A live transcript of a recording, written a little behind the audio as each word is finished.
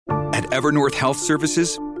At Evernorth Health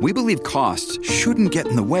Services, we believe costs shouldn't get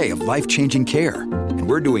in the way of life-changing care, and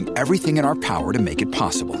we're doing everything in our power to make it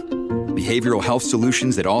possible. Behavioral health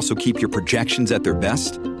solutions that also keep your projections at their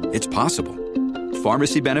best? It's possible.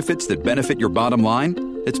 Pharmacy benefits that benefit your bottom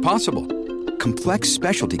line? It's possible. Complex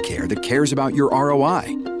specialty care that cares about your ROI?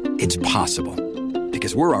 It's possible.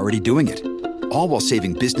 Because we're already doing it. All while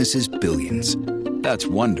saving businesses billions. That's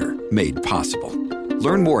Wonder made possible.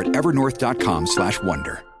 Learn more at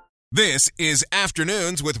evernorth.com/wonder. This is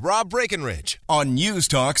Afternoons with Rob Breckenridge on News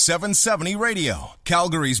Talk 770 Radio,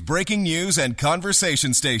 Calgary's breaking news and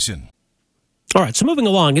conversation station. All right, so moving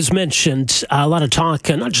along, as mentioned, a lot of talk,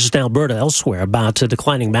 not just in Alberta, elsewhere, about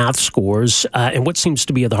declining math scores and what seems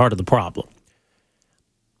to be at the heart of the problem.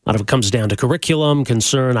 A lot of it comes down to curriculum,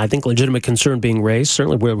 concern, I think legitimate concern being raised.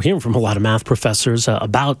 Certainly we're hearing from a lot of math professors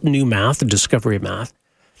about new math, the discovery of math.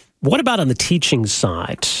 What about on the teaching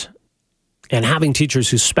side and having teachers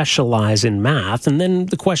who specialize in math? And then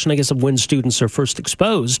the question, I guess, of when students are first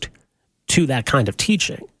exposed to that kind of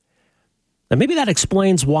teaching. And maybe that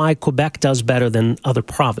explains why Quebec does better than other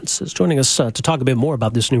provinces. Joining us to talk a bit more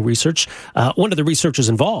about this new research, one of the researchers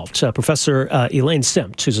involved, Professor Elaine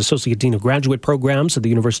Simpt, who's Associate Dean of Graduate Programs at the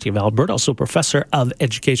University of Alberta, also Professor of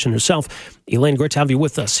Education herself. Elaine, great to have you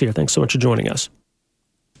with us here. Thanks so much for joining us.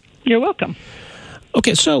 You're welcome.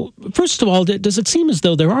 Okay, so first of all, does it seem as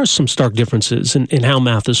though there are some stark differences in how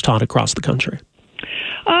math is taught across the country?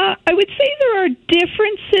 I would say there are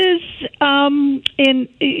differences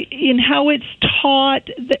in how it's taught.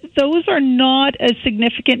 Those are not as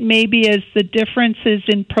significant maybe as the differences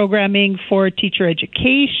in programming for teacher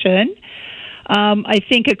education. I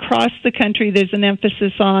think across the country there's an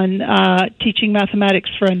emphasis on teaching mathematics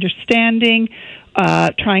for understanding,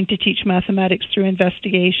 trying to teach mathematics through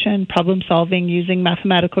investigation, problem solving using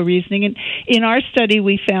mathematical reasoning. And in our study,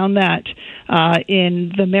 we found that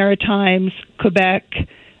in the Maritimes, Quebec,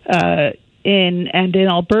 in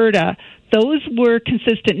Alberta, those were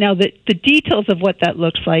consistent. Now, the details of what that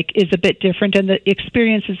looks like is a bit different, and the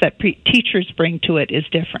experiences that teachers bring to it is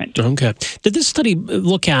different. Okay. Did this study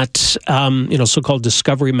look at, so-called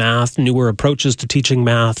discovery math, newer approaches to teaching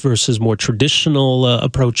math versus more traditional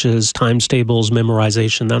approaches, times tables,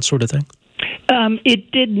 memorization, that sort of thing?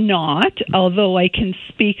 It did not, although I can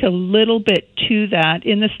speak a little bit to that.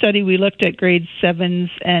 In the study, we looked at grades 7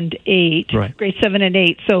 and 8. Right. Grade 7 and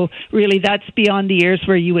 8. So really, that's beyond the years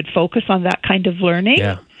where you would focus on that kind of learning.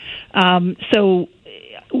 Yeah. So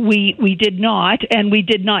we did not, and we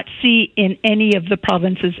did not see in any of the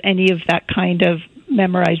provinces any of that kind of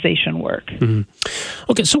memorization work. Mm-hmm.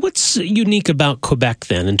 Okay, so what's unique about Quebec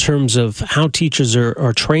then in terms of how teachers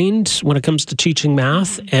are trained when it comes to teaching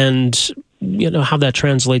math and how that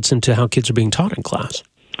translates into how kids are being taught in class?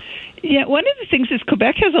 Yeah, one of the things is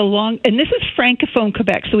Quebec has and this is Francophone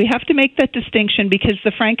Quebec, so we have to make that distinction because the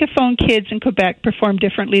Francophone kids in Quebec perform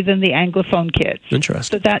differently than the Anglophone kids.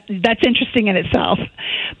 Interesting. So that's interesting in itself.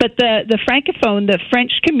 But the Francophone, the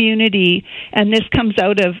French community, and this comes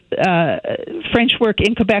out of French work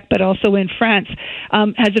in Quebec, but also in France,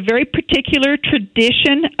 has a very particular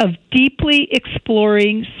tradition of deeply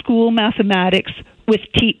exploring school mathematics with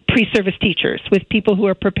pre-service teachers, with people who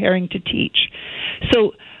are preparing to teach.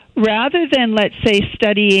 So rather than, let's say,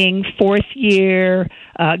 studying fourth year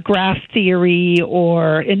graph theory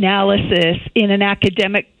or analysis in an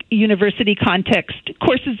academic university context,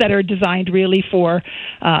 courses that are designed really for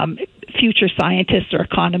future scientists or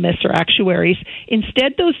economists or actuaries,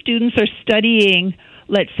 instead those students are studying,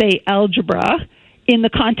 let's say, algebra in the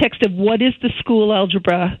context of what is the school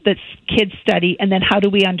algebra that kids study, and then how do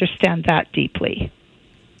we understand that deeply.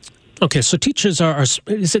 Okay, so teachers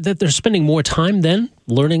is it that they're spending more time then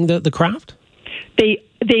learning the craft? They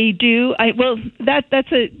do.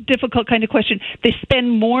 That's a difficult kind of question. They spend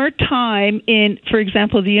more time in, for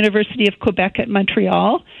example, the University of Quebec at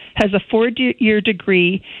Montreal has a 4-year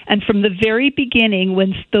degree, and from the very beginning,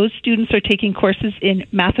 when those students are taking courses in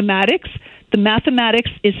mathematics, the mathematics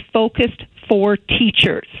is focused for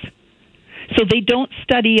teachers. So they don't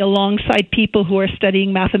study alongside people who are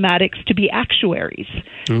studying mathematics to be actuaries.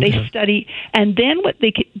 Okay. They study, and then what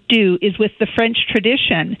they do is with the French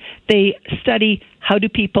tradition, they study how do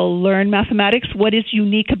people learn mathematics, what is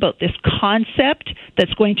unique about this concept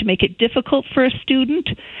that's going to make it difficult for a student,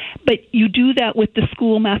 but you do that with the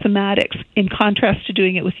school mathematics in contrast to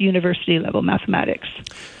doing it with university-level mathematics.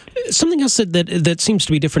 Something else that seems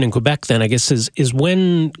to be different in Quebec then, I guess, is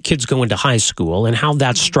when kids go into high school and how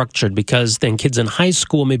that's structured, because then kids in high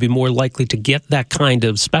school may be more likely to get that kind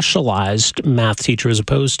of specialized math teacher as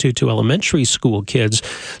opposed to elementary school kids.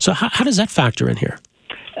 So how does that factor in here?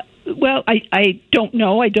 Well, I don't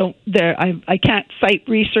know. I can't cite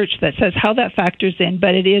research that says how that factors in,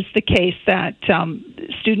 but it is the case that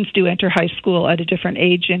students do enter high school at a different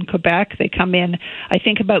age in Quebec. They come in, I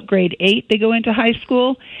think, about grade 8, they go into high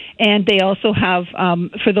school, and they also have,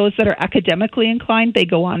 for those that are academically inclined, they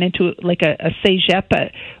go on into like a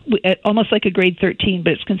cégep, almost like a grade 13,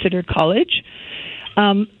 but it's considered college.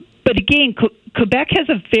 But again, Quebec has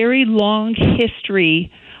a very long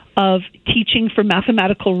history of teaching for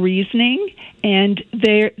mathematical reasoning, and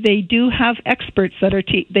they do have experts that are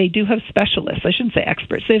they do have specialists. I shouldn't say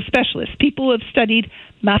experts; they have specialists. People who have studied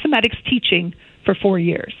mathematics teaching for 4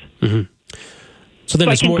 years. Mm-hmm. So then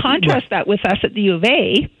I can contrast that with us at the U of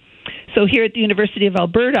A. So here at the University of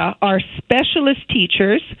Alberta, our specialist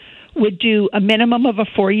teachers would do a minimum of a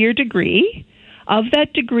 4-year degree. Of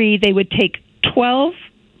that degree, they would take 12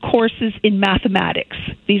 courses in mathematics.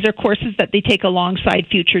 These are courses that they take alongside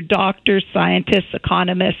future doctors, scientists,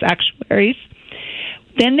 economists, actuaries.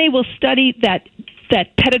 Then they will study that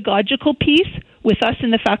pedagogical piece with us in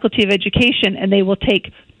the Faculty of Education, and they will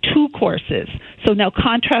take 2 courses. So now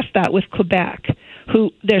contrast that with Quebec, who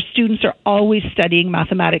their students are always studying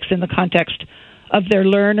mathematics in the context of their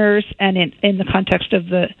learners and in the context of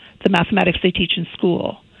the mathematics they teach in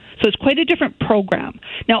school. So it's quite a different program.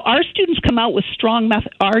 Now, our students come out with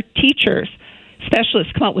our teachers,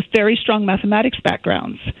 specialists, come out with very strong mathematics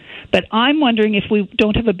backgrounds. But I'm wondering if we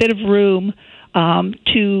don't have a bit of room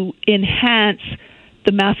to enhance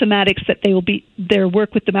the mathematics that their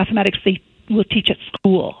work with the mathematics they will teach at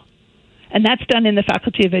school. And that's done in the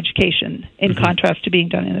Faculty of Education, in contrast to being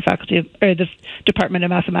done in the Department of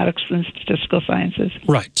Mathematics and Statistical Sciences.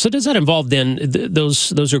 Right. So does that involve then those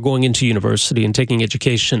who are going into university and taking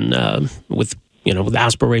education with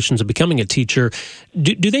aspirations of becoming a teacher?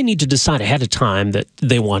 Do they need to decide ahead of time that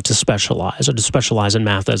they want to specialize, or to specialize in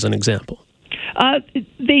math, as an example?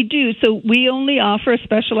 They do. So we only offer a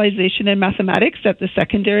specialization in mathematics at the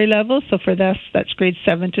secondary level. So for this, that's grades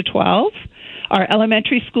 7 to 12. Our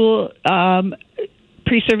elementary school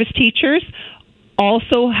pre-service teachers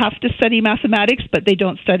also have to study mathematics, but they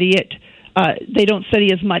don't study it. They don't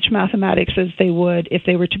study as much mathematics as they would if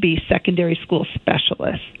they were to be secondary school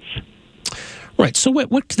specialists. Right. So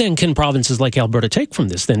what then can provinces like Alberta take from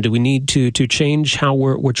this then? Do we need to change how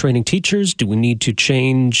we're training teachers? Do we need to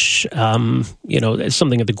change,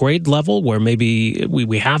 something at the grade level where maybe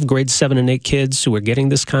we have grade 7 and 8 kids who are getting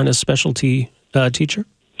this kind of specialty teacher?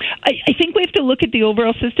 I think we have to look at the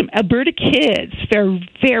overall system. Alberta kids fare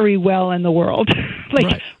very well in the world.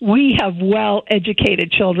 Right. We have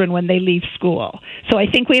well-educated children when they leave school. So I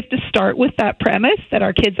think we have to start with that premise that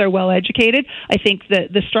our kids are well-educated. I think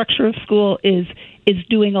the structure of school is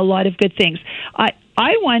doing a lot of good things.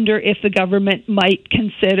 I wonder if the government might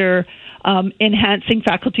consider enhancing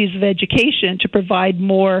faculties of education to provide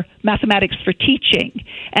more mathematics for teaching.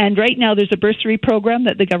 And right now there's a bursary program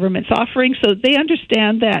that the government's offering, so they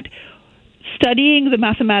understand that studying the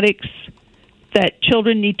mathematics that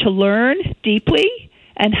children need to learn deeply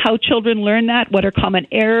and how children learn that, what are common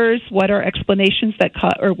errors, what are explanations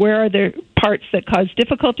or where are there parts that cause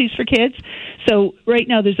difficulties for kids. So right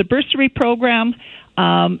now there's a bursary program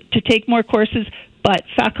to take more courses, but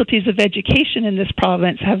faculties of education in this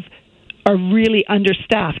province are really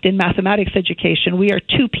understaffed in mathematics education. We are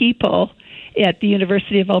 2 people at the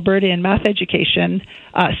University of Alberta in math education,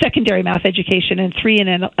 secondary math education, and 3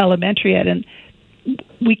 in elementary ed, and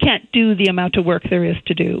we can't do the amount of work there is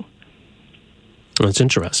to do. That's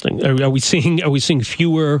interesting. Are we seeing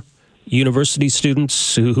fewer university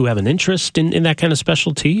students who have an interest in that kind of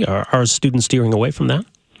specialty? Are students steering away from that?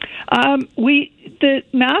 The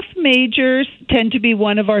math majors tend to be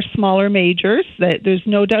one of our smaller majors. There's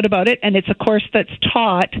no doubt about it, and it's a course that's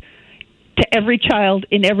taught to every child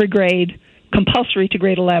in every grade, compulsory to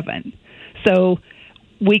grade 11. So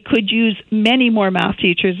we could use many more math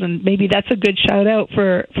teachers, and maybe that's a good shout out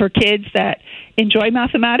for kids that enjoy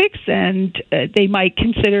mathematics, and they might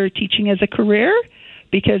consider teaching as a career,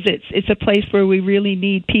 because it's a place where we really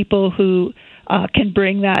need people who can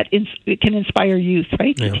bring that. It can inspire youth,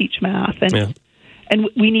 right, to teach math, and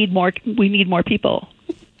we need more people.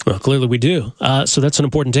 Well, clearly we do. So that's an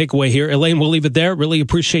important takeaway here. Elaine, we'll leave it there. Really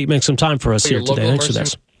appreciate you making some time for us here today. Thanks for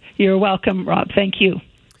this. You're welcome, Rob. Thank you.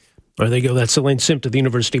 There you go. That's Elaine Simpt at the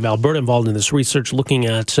University of Alberta, involved in this research looking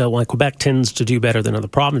at why Quebec tends to do better than other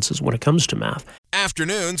provinces when it comes to math.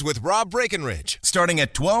 Afternoons with Rob Breckenridge, starting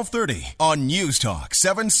at 12:30 on News Talk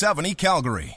 770 Calgary.